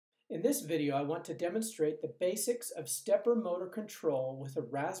In this video, I want to demonstrate the basics of stepper motor control with a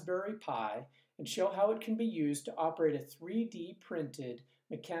Raspberry Pi and show how it can be used to operate a 3D printed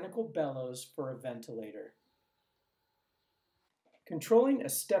mechanical bellows for a ventilator. Controlling a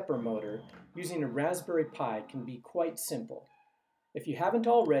stepper motor using a Raspberry Pi can be quite simple. If you haven't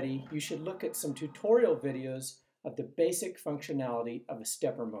already, you should look at some tutorial videos of the basic functionality of a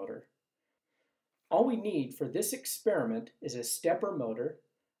stepper motor. All we need for this experiment is a stepper motor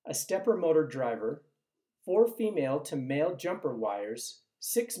driver, 4 female to male jumper wires,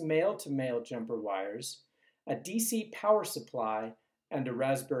 6 male to male jumper wires, a DC power supply, and a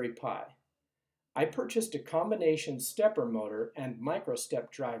Raspberry Pi. I purchased a combination stepper motor and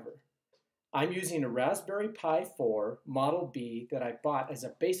microstep driver. I'm using a Raspberry Pi 4 Model B that I bought as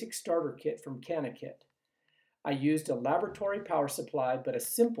a basic starter kit from CanaKit. I used a laboratory power supply, but a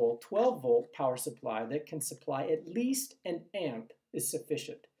simple 12-volt power supply that can supply at least an amp is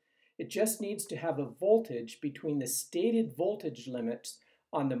sufficient. It just needs to have a voltage between the stated voltage limits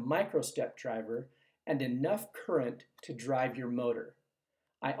on the microstep driver and enough current to drive your motor.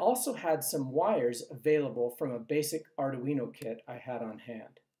 I also had some wires available from a basic Arduino kit I had on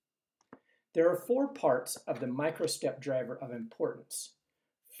hand. There are 4 parts of the microstep driver of importance.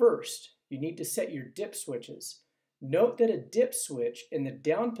 First, you need to set your dip switches. Note that a dip switch in the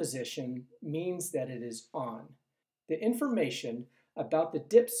down position means that it is on. The information about the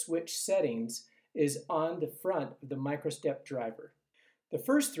dip switch settings is on the front of the microstep driver. The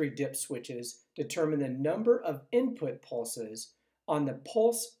first 3 dip switches determine the number of input pulses on the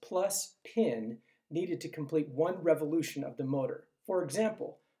pulse plus pin needed to complete 1 revolution of the motor. For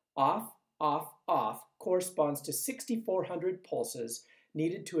example, off, off, off corresponds to 6,400 pulses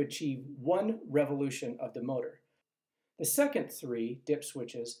needed to achieve 1 revolution of the motor. The second 3 dip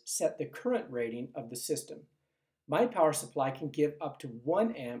switches set the current rating of the system. My power supply can give up to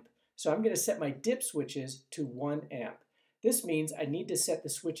 1 amp, so I'm going to set my dip switches to 1 amp. This means I need to set the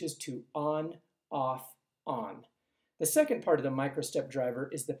switches to on, off, on. The second part of the microstep driver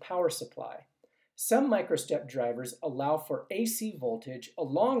is the power supply. Some microstep drivers allow for AC voltage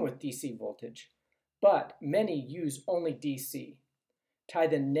along with DC voltage, but many use only DC. Tie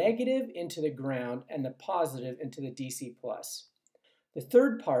the negative into the ground and the positive into the DC plus. The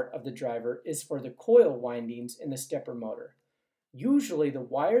third part of the driver is for the coil windings in the stepper motor. Usually the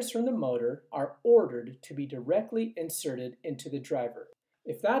wires from the motor are ordered to be directly inserted into the driver.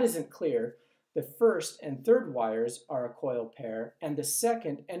 If that isn't clear, the first and third wires are a coil pair, and the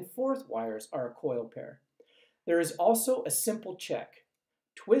second and fourth wires are a coil pair. There is also a simple check.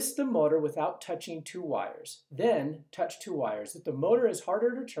 Twist the motor without touching 2 wires. Then touch 2 wires. If the motor is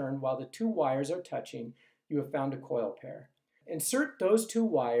harder to turn while the 2 wires are touching, you have found a coil pair. Insert those 2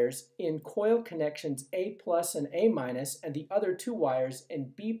 wires in coil connections A plus and A minus, and the other 2 wires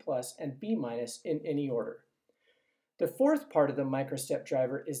in B plus and B minus in any order. The fourth part of the microstep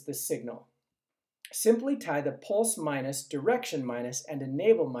driver is the signal. Simply tie the pulse minus, direction minus, and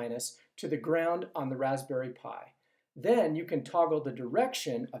enable minus to the ground on the Raspberry Pi. Then you can toggle the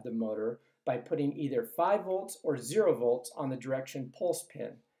direction of the motor by putting either 5 volts or 0 volts on the direction pulse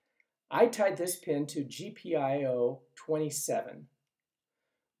pin. I tied this pin to GPIO 27.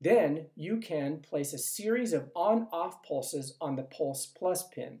 Then you can place a series of on-off pulses on the pulse plus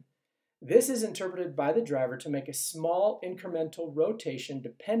pin. This is interpreted by the driver to make a small incremental rotation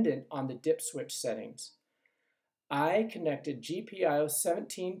dependent on the dip switch settings. I connected GPIO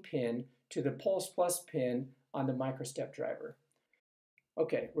 17 pin to the pulse plus pin on the microstep driver.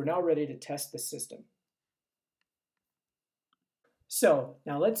 Okay, we're now ready to test the system. So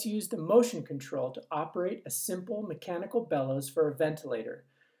now let's use the motion control to operate a simple mechanical bellows for a ventilator.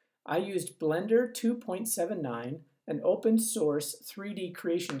 I used Blender 2.79, an open source 3D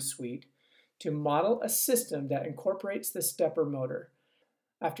creation suite, to model a system that incorporates the stepper motor.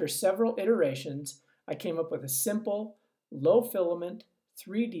 After several iterations, I came up with a simple, low filament,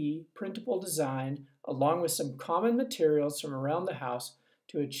 3D printable design along with some common materials from around the house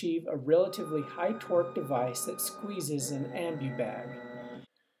to achieve a relatively high torque device that squeezes an ambu bag.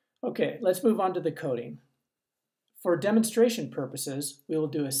 Okay, let's move on to the coding. For demonstration purposes, we will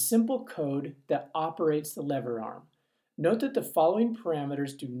do a simple code that operates the lever arm. Note that the following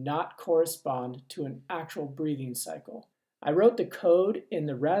parameters do not correspond to an actual breathing cycle. I wrote the code in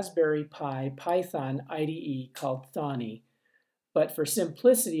the Raspberry Pi Python IDE called Thonny, but for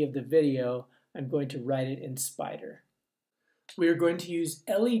simplicity of the video, I'm going to write it in Spider. We are going to use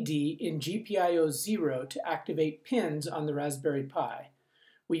LED in GPIO 0 to activate pins on the Raspberry Pi.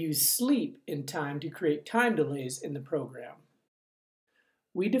 We use sleep in time to create time delays in the program.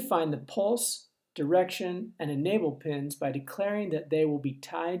 We define the pulse, direction, and enable pins by declaring that they will be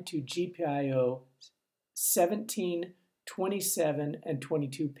tied to GPIO 17, 27, and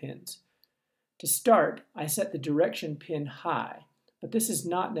 22 pins. To start, I set the direction pin high, but this is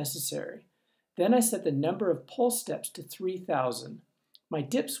not necessary. Then I set the number of pulse steps to 3,000. My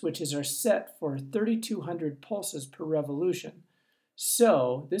dip switches are set for 3,200 pulses per revolution,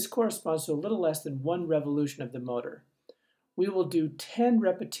 so this corresponds to a little less than 1 revolution of the motor. We will do 10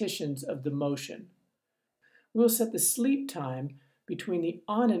 repetitions of the motion. We will set the sleep time between the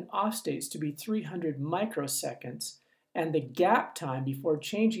on and off states to be 300 microseconds and the gap time before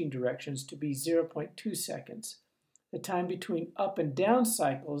changing directions to be 0.2 seconds. The time between up and down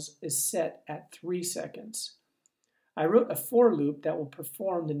cycles is set at 3 seconds. I wrote a for loop that will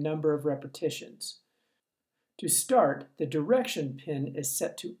perform the number of repetitions. To start, the direction pin is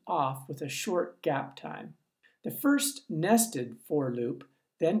set to off with a short gap time. The first nested for loop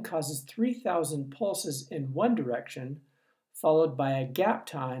then causes 3,000 pulses in one direction, followed by a gap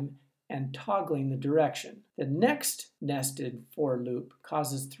time and toggling the direction. The next nested for loop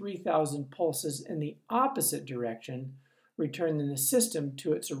causes 3,000 pulses in the opposite direction, returning the system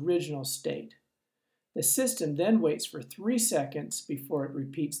to its original state. The system then waits for 3 seconds before it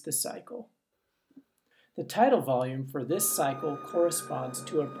repeats the cycle. The tidal volume for this cycle corresponds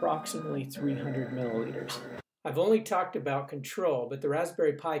to approximately 300 milliliters. I've only talked about control, but the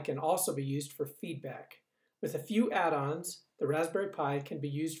Raspberry Pi can also be used for feedback. With a few add-ons, the Raspberry Pi can be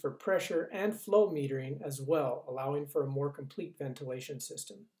used for pressure and flow metering as well, allowing for a more complete ventilation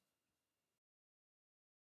system.